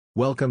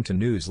Welcome to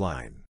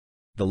Newsline.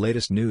 The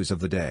latest news of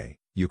the day: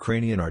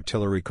 Ukrainian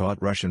artillery caught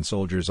Russian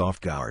soldiers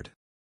off guard.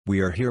 We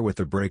are here with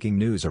the breaking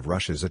news of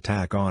Russia's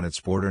attack on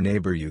its border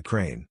neighbor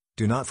Ukraine.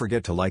 Do not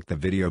forget to like the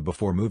video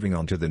before moving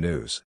on to the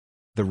news.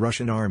 The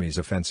Russian army's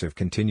offensive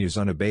continues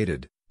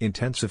unabated,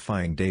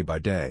 intensifying day by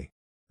day.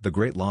 The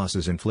great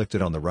losses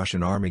inflicted on the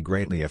Russian army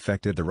greatly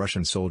affected the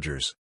Russian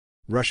soldiers.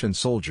 Russian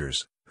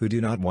soldiers, who do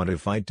not want to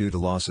fight due to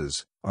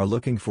losses, are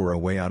looking for a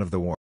way out of the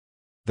war.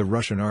 The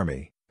Russian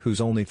army, whose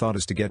only thought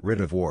is to get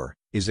rid of war,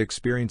 is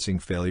experiencing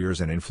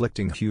failures and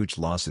inflicting huge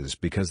losses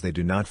because they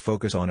do not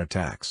focus on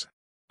attacks.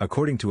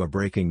 According to a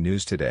breaking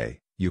news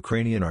today,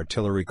 Ukrainian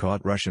artillery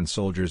caught Russian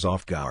soldiers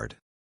off guard.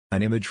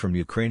 An image from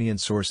Ukrainian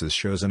sources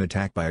shows an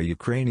attack by a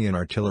Ukrainian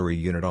artillery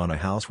unit on a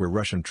house where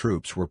Russian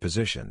troops were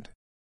positioned.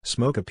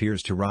 Smoke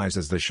appears to rise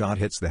as the shot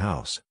hits the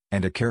house,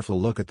 and a careful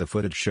look at the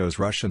footage shows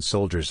Russian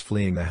soldiers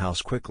fleeing the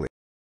house quickly.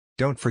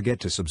 Don't forget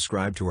to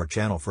subscribe to our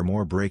channel for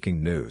more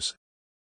breaking news.